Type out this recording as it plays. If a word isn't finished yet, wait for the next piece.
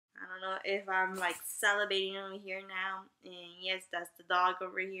don't know if I'm like celebrating over here now. And yes, that's the dog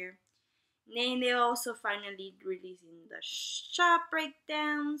over here. And then they also finally releasing the shop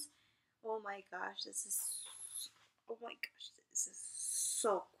breakdowns. Oh my gosh, this is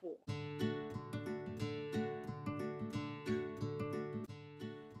so cool.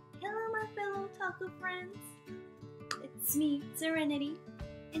 Hello my fellow otaku friends. It's me, Serenity.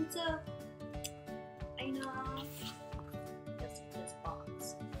 And so I know just in this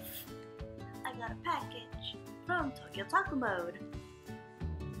box I got a package from Tokyo Otaku Mode.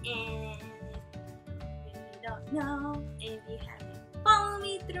 And if you don't know, if you haven't followed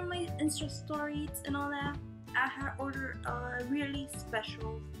me through my Insta stories and all that, I have ordered a really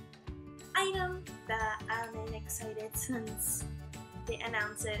special item that I've been excited since they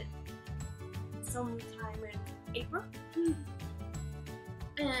announced it sometime in April.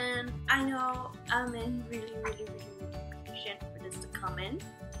 And I know I'm in really patient for this to come in,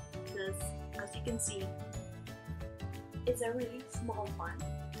 because as you can see, it's a really small one.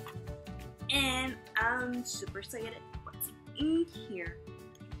 And I'm super excited what's in here.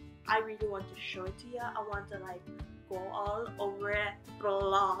 I really want to show it to you. I want to like go all over it,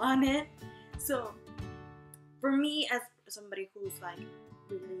 prolong on it. So for me, as somebody who's like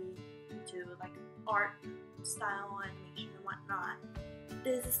really into like art style, animation and whatnot,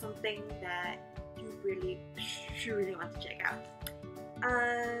 this is something that you really want to check out.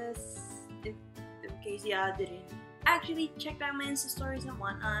 In case you didn't actually check out my Insta stories and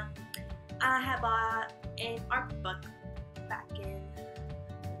whatnot, I have bought an art book back in, I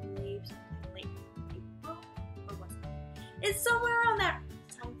believe, late April, or was it? It's somewhere around that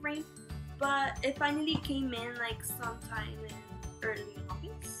time frame, but it finally came in like sometime in early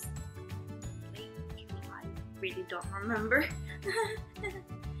August, late July, really don't remember.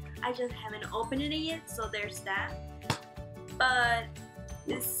 I just haven't opened it yet, so there's that. But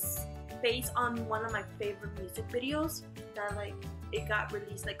it's based on one of my favorite music videos that like it got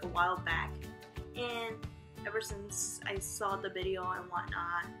released like a while back, and ever since I saw the video and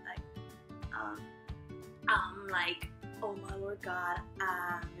whatnot, like I'm like, oh my lord god,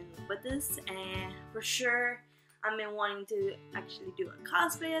 I'm in love with this. And for sure I've been wanting to actually do a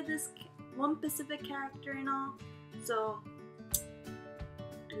cosplay of this one specific character and all. So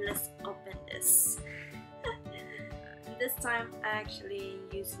let's open this. This time I actually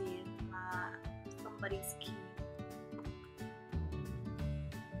using somebody's key.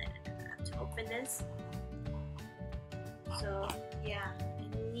 I have to open this. So yeah, I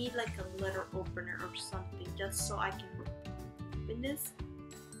need like a letter opener or something just so I can open this.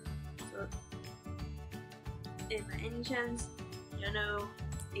 So if by any chance you know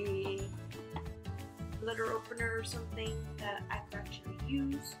a letter opener or something that I could actually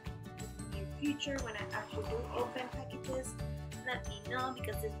use in the near future when I actually do open packages, let me know,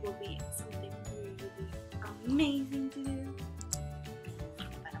 because this will be something really amazing to do.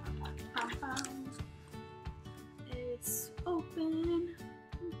 It's open,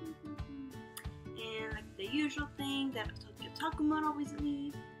 and like the usual thing that Tokyo Otaku Mode always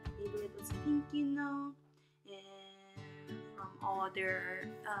leave, they leave us a thank you note, and from all their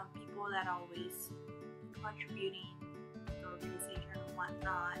people that are always contributing to the organization and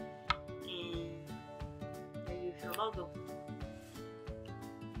whatnot, and their usual logo.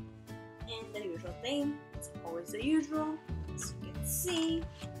 And the usual thing, it's always the usual, as you can see,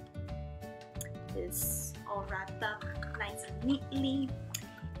 it's all wrapped up nice and neatly.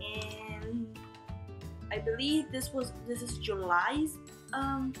 And I believe this is July's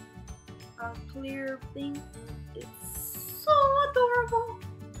clear thing, and it's so adorable.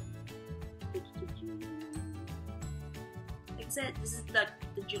 Like I said, this is the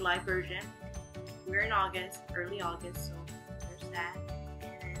July version. We're in August, early August, so there's that.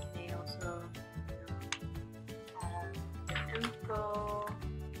 And they also have the info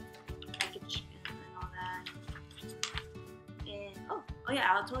package and all that. And oh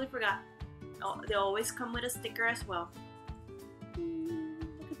yeah, I totally forgot. Oh, they always come with a sticker as well.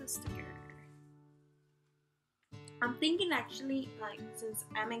 Look at the sticker. I'm thinking actually, like, since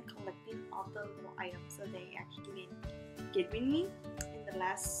I'm in collecting all the little items that they actually been giving me in the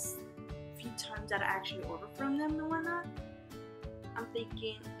last few times that I actually ordered from them and whatnot, I'm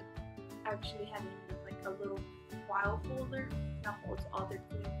thinking actually having like a little file folder that holds all their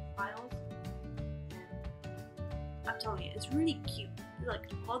clean files. And I'm telling you, it's really cute.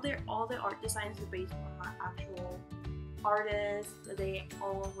 Like all their art designs are based on my actual artists that they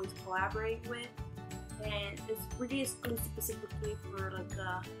always collaborate with, and it's really exclusive specifically for like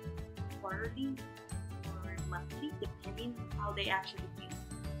a quarterly or monthly, depending on how they actually feel.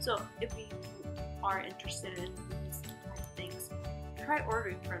 So if you are interested in these type of things, try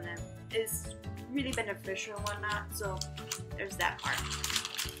ordering from them. It's really beneficial and whatnot, so there's that part.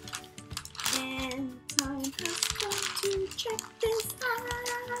 And time has come to check this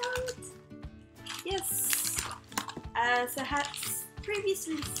out. Yes, as I had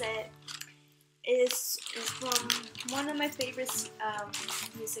previously said, is from one of my favorite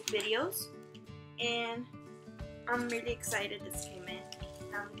music videos, and I'm really excited this came in.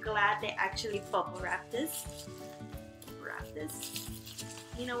 I'm glad they actually bubble wrap this.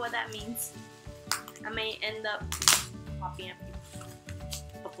 You know what that means. I may end up popping a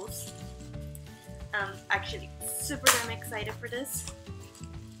few bubbles. I'm actually super damn excited for this.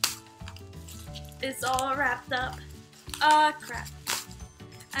 It's all wrapped up. Ah, crap.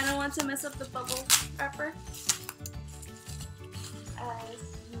 I don't want to mess up the bubble wrapper.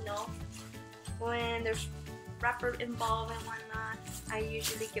 As you know, when there's wrapper involved and whatnot, I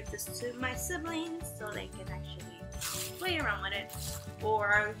usually give this to my siblings so they can actually play around with it,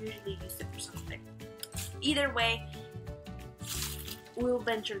 or I usually use it for something. Either way, we'll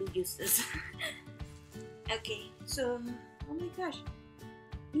eventually use this. Okay, so, oh my gosh,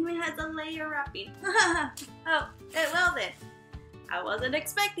 even has a layer wrapping. Oh, well then, I wasn't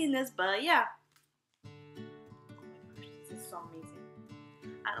expecting this, but yeah. Oh my gosh, this is so amazing.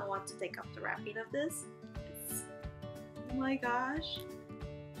 I don't want to take off the wrapping of this. Oh my gosh,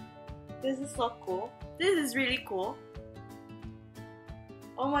 this is so cool. This is really cool.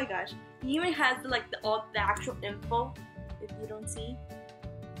 Oh my gosh, it even has like the actual info, if you don't see,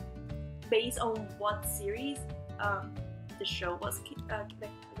 based on what series the show was, the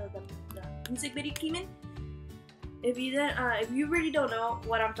music video came in. If you really don't know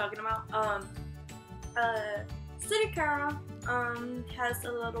what I'm talking about, Studio Khara has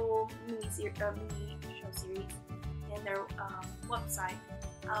a little mini show series in their website.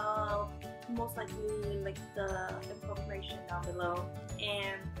 Most likely like the information down below.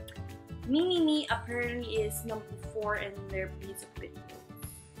 And Me apparently is number 4 in their music video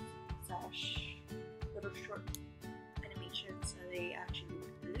 / little short animations that they actually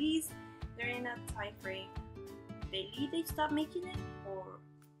release. They're in a time frame. Lately they stopped making it, or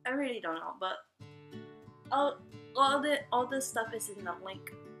I really don't know. But all the stuff is in the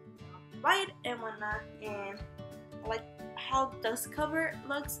link right and whatnot. And I like how this cover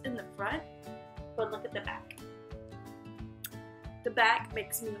looks in the front, but look at the back. The back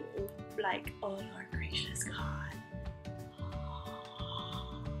makes me like, oh Lord gracious God.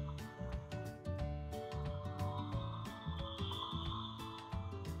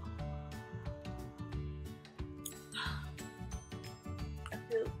 I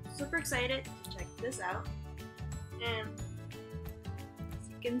feel super excited to check this out. And as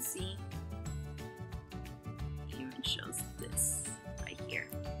you can see, it even shows this right here.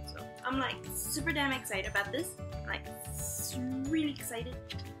 So I'm like super damn excited about this. I'm like really excited.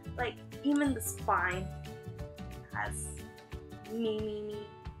 Like even the spine has me,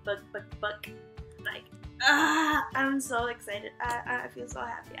 buck. Like I'm so excited. I feel so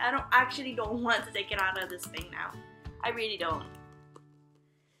happy. I don't want to take it out of this thing now. I really don't.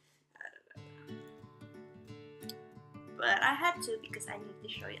 But I had to because I need to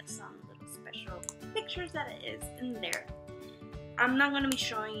show you some little special pictures that it is in there. I'm not gonna be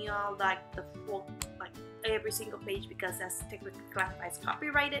showing y'all like the full, like every single page, because that's technically classified as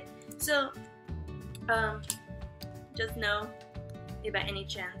copyrighted. So just know if by any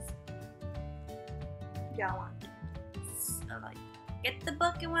chance y'all want to like get the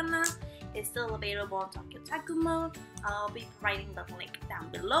book and whatnot, it's still available on Otaku mode. I'll be providing the link down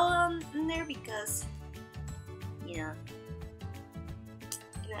below in there, because you know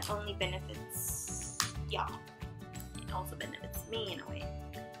it only benefits y'all. It also benefits me in a way.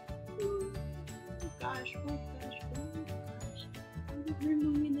 Oh gosh. I'm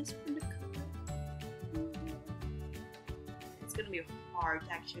removing this from the cover. It's gonna be hard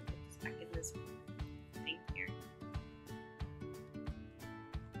to actually put this back in this thing here.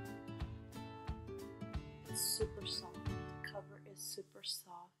 It's super soft. The cover is super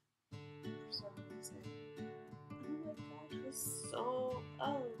soft for some reason. Oh my gosh, it's so,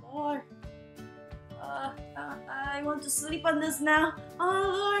 oh Lord. I want to sleep on this now.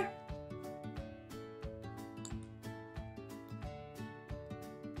 Oh Lord.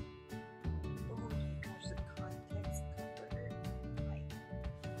 Oh my gosh, the context cover. Like,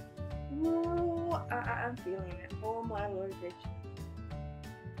 oh, I'm feeling it. Oh my Lord, gracious.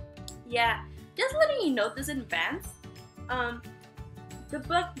 Yeah, just letting you know this in advance. The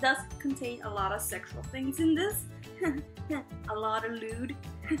book does contain a lot of sexual things in this. A lot of lewd.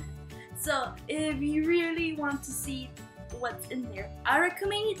 So if you really want to see what's in there, I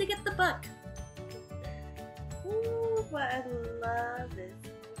recommend you to get the book. Ooh, but I love this.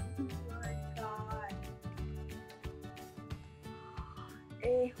 Oh my god.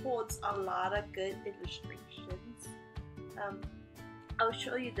 It holds a lot of good illustrations. I'll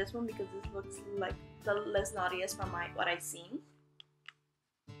show you this one because this looks like the less naughtiest from what I've seen.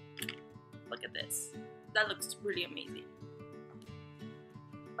 Look at this. That looks really amazing.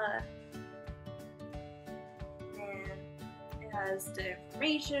 But and it has the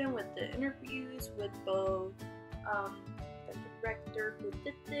information with the interviews with both the director who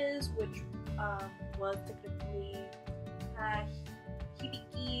did this, which was technically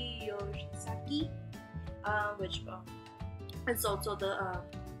Hibiki Yoshizaki, which is also the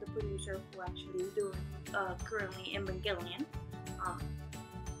producer who actually is doing currently Evangelion,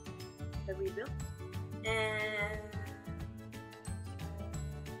 the rebuild, and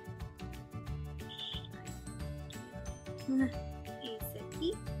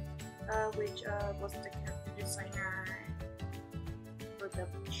Iseki, which was the character designer for the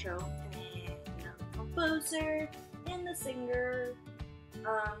show, and the composer and the singer,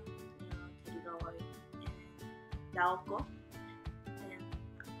 Teddy and Daoko, and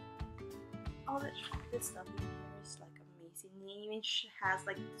all this stuff in here is like amazing. It even has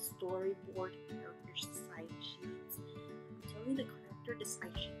like the storyboard character design sheets. I'm telling you, the character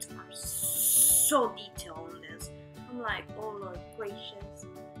design sheets are so detailed on this. I'm like, oh Lord gracious.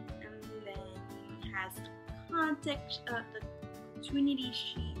 And then it has the context of the opportunity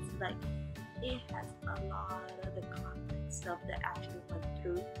sheets. Like, it has a lot of the context stuff that actually went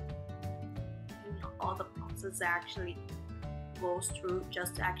through. All the process that actually goes through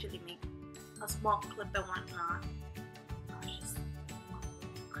just to actually make a small clip and whatnot. Gosh, it's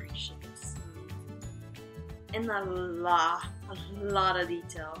gracious. And a lot of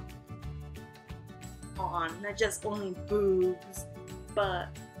detail on not just only boobs, but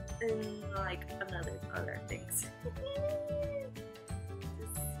in like other things. This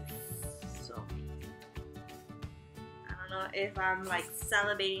is so amazing. I don't know if I'm like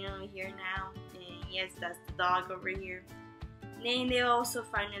salivating over here now, and yes, that's the dog over here. And then they also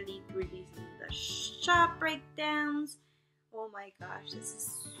finally releasing the shop breakdowns. Oh my gosh, this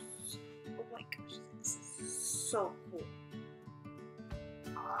is so cool.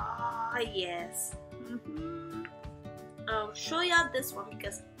 Ah, yes. I'll show y'all this one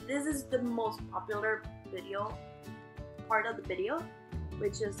because this is the most popular part of the video,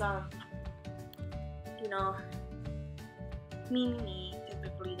 which is me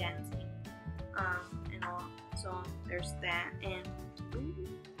typically dancing, and all. So there's that, and ooh,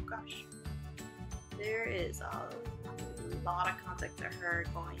 gosh, there is a lot of context of her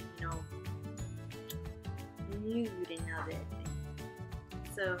going, nude and everything.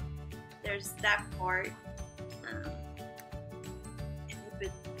 So there's that part, and I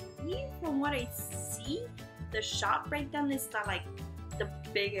believe from what I see, the shop breakdown is like the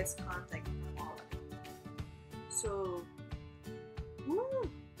biggest context from all of it. So, ooh,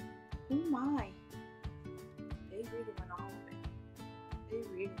 oh my, they really went all of it. They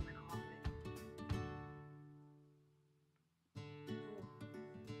really went all of it.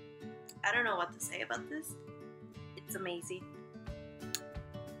 I don't know what to say about this. It's amazing.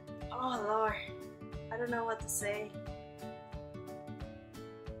 Oh Lord, I don't know what to say.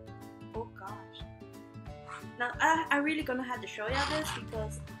 Oh gosh. Now I really gonna have to show y'all this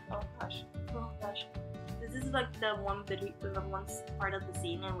because oh gosh, this is like the one part of the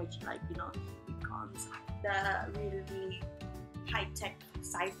scene in which it becomes the really high tech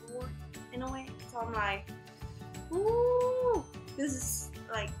cyborg in a way. So I'm like, ooh, this is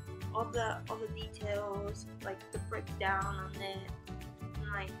like all the details, like the breakdown on it, and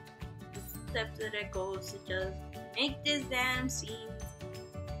like the steps that it goes to just make this damn scene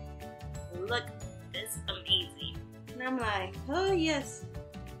look this amazing. And I'm like, oh yes.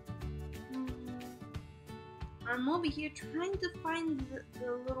 I'm over here trying to find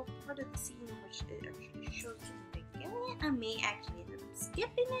the little part of the scene in which it actually shows you the beginning. I may actually end up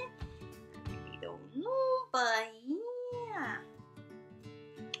skipping it. I really don't know, but yeah.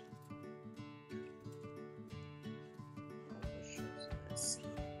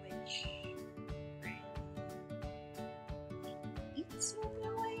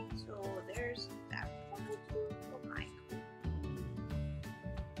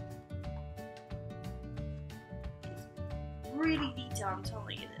 Really detailed, I'm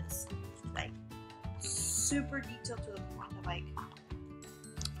telling you this. Like, super detailed to the point that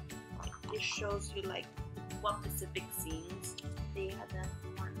like it shows you like what specific scenes they had done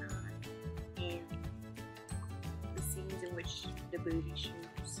and whatnot, and the scenes in which the booty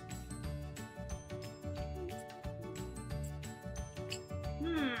shoots.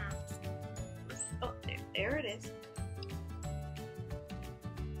 Oh, there it is.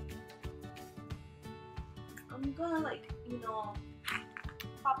 I'm gonna like, you know,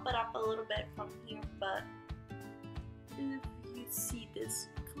 pop it up a little bit from here, but if you see this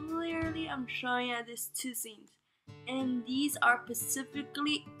clearly, I'm showing you these two scenes, and these are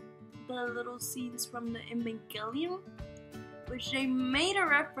specifically the little scenes from the Evangelion, which they made a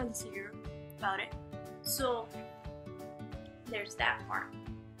reference here about it. So there's that part.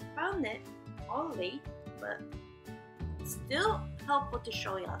 Found it all late, but still helpful to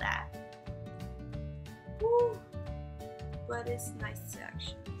show y'all that. Woo. But it's nice to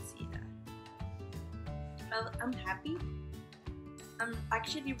actually see that. I'm happy. I'm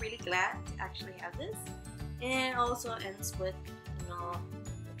actually really glad to actually have this. And also ends with, you know,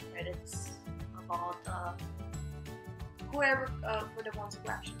 the credits of all the whoever for the ones who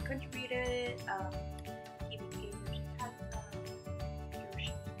actually contributed. Hibiki,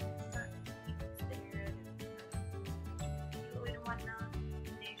 Yoshizaki there, and whatnot.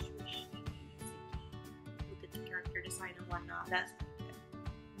 Yoshizaki with the character design and whatnot. That's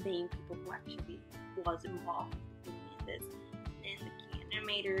the main people who actually was involved in this. And the key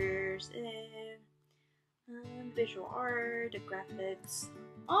animators and visual art, the graphics,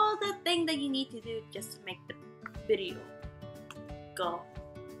 all the thing that you need to do just to make the video go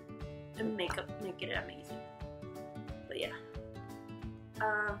and make it amazing. But yeah,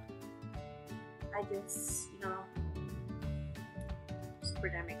 I just, you know, super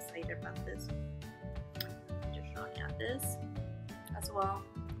damn excited about this. I'm just showing you this as well.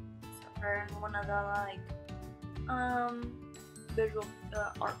 So, one of the like visual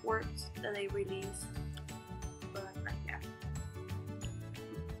artworks that they released. But yeah.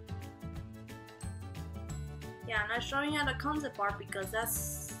 Yeah, I'm not showing you the concept art because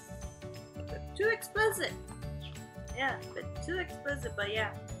that's a bit too explicit. Yeah, a bit too explicit, but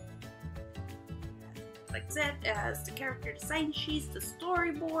yeah. Like I said, it has the character design sheets, the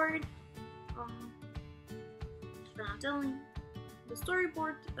storyboard. I'm telling you, the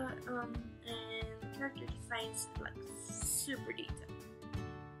storyboard and the character designs like super detailed.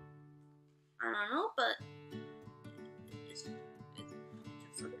 I don't know, but it's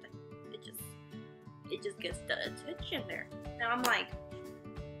something. It just gets the attention there. And I'm like,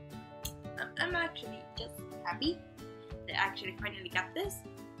 I'm actually just happy that I actually finally got this.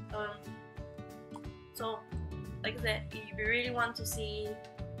 So, like I said, if you really want to see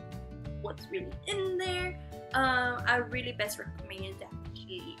what's really in there, I really best recommend you to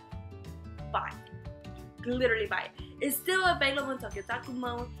actually buy it. Literally buy it. It's still available in Otaku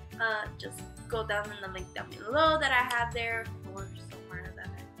mode. Just go down in the link down below that I have there, or somewhere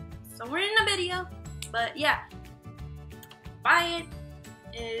in the video. But yeah, buy it.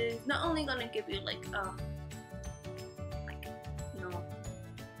 It's not only gonna give you like you know,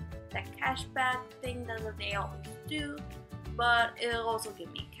 that cashback thing that they always do, but it'll also give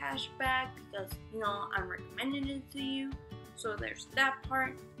me cashback because, you know, I'm recommending it to you. So there's that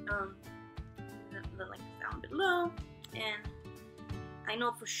part. The link is down below, and I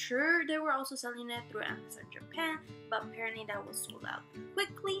know for sure they were also selling it through Amazon Japan, but apparently that was sold out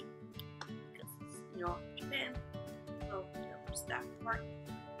quickly because it's, you know, Japan. So there's that part.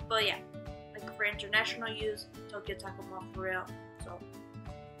 But yeah, like for international use, Tokyo Otaku Mall for real. So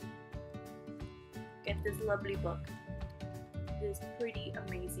get this lovely book, this pretty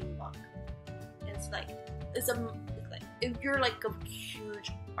amazing book. It's like if you're like a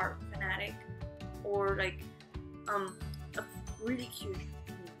huge art fanatic, or like a really huge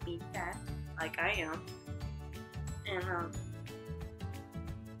movie fan like I am, and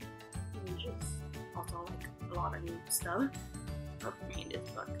just also like a lot of new stuff. For me, this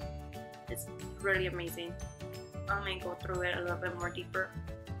book, it's really amazing. I may go through it a little bit more deeper,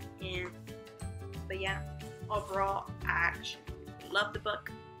 but yeah, overall I actually love the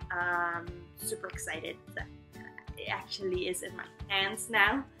book. Super excited that it actually is in my hands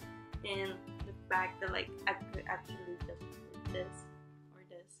now, and the fact that like I could actually just put this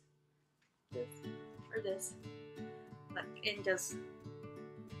or this, like, and just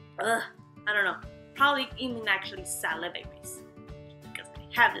I don't know, probably even actually salivate myself because I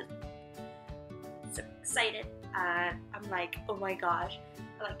have this. So excited. I'm like, oh my gosh,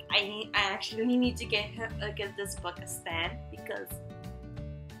 like I actually need to get this book a stand, because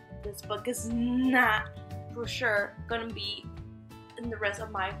this book is not for sure gonna be in the rest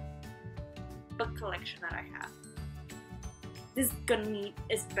of my book collection that I have. This is gonna need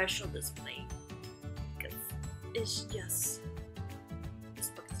a special display because it's just, this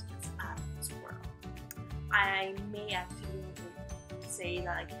book is just out of this world. I may actually say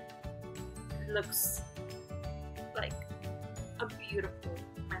that like, it looks like a beautiful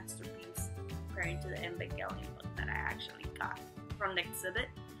masterpiece compared to the Evangelion book that I actually got from the exhibit.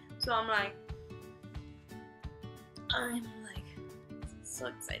 So I'm like, I'm like so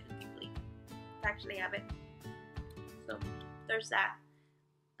excited to actually have it. So there's that.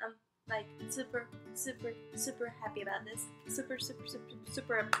 I'm like super happy about this. Super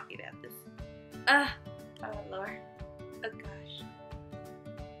happy about this. Oh Lord. Oh gosh.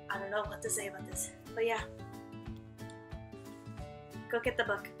 I don't know what to say about this. But yeah. Go get the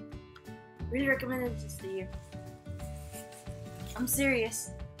book. Really recommend this to you. I'm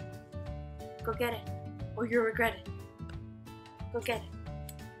serious. Go get it. Or you'll regret it. Go get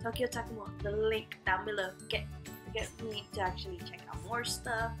it. Tokyo Otaku, the link down below. Get me to actually check out more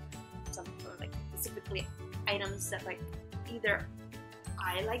stuff. Some like specifically items that like either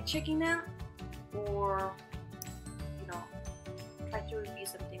I like checking out or try to review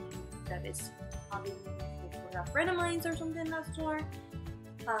something that is probably for a friend of mine or something of that sort.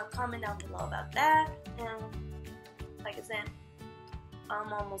 Comment down below about that. And like I said,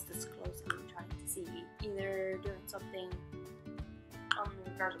 I'm almost this close. I'm trying to see either doing something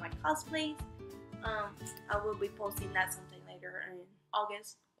in regards to my cosplays. I will be posting that sometime later in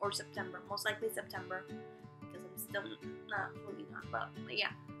August or September, most likely September, because I'm still not fully knocked out. But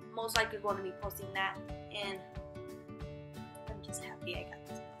yeah, most likely going to be posting that, and I'm just happy I got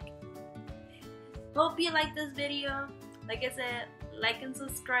this book. Hope you like this video. Like I said, like and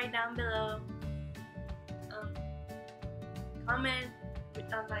subscribe down below. Comment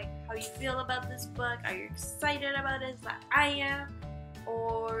on like how you feel about this book. Are you excited about it like I am,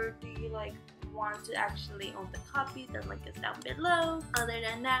 or do you like want to actually own the copy? The link is down below. Other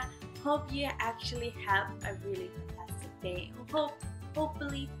than that, hope you actually have a really fantastic day.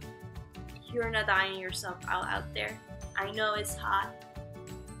 Hopefully you're not dying yourself out there. I know it's hot.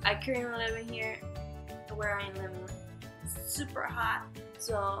 I currently live in here where I'm living. It's super hot,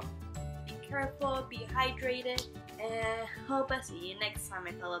 so be careful, be hydrated, and hope I see you next time,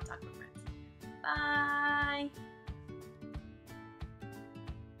 my fellow Otaku friends. Bye!